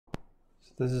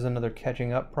So this is another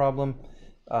catching up problem.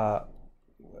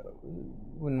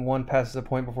 When one passes a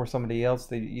point before somebody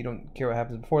else, you don't care what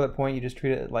happens before that point. You just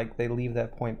treat it like they leave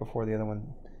that point before the other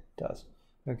one does.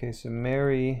 Okay, so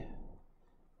Mary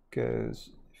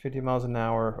goes 50 miles an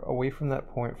hour away from that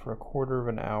point for a quarter of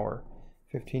an hour,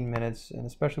 15 minutes, and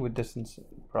especially with distance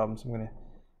problems, I'm going to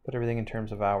put everything in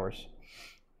terms of hours.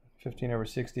 15 over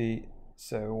 60,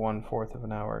 so 1/4 of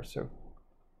an hour, so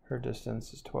her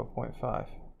distance is 12.5,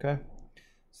 okay?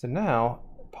 So now,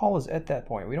 Paul is at that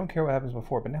point. We don't care what happens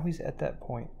before, but now he's at that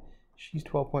point. She's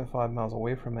 12.5 miles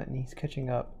away from it, and he's catching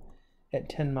up at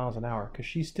 10 miles an hour, because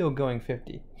she's still going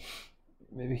 50.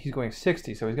 Maybe he's going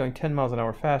 60, so he's going 10 miles an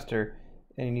hour faster,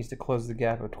 and he needs to close the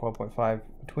gap of 12.5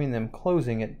 between them,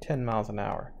 closing at 10 miles an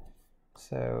hour.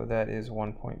 So that is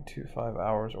 1.25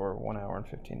 hours, or 1 hour and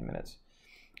 15 minutes.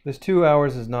 This 2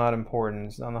 hours is not important.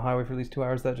 It's on the highway for at least 2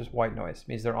 hours. That's just white noise. It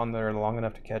means they're on there long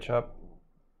enough to catch up,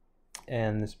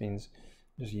 and this means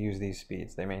just use these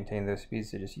speeds. They maintain those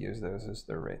speeds, so just use those as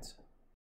their rates.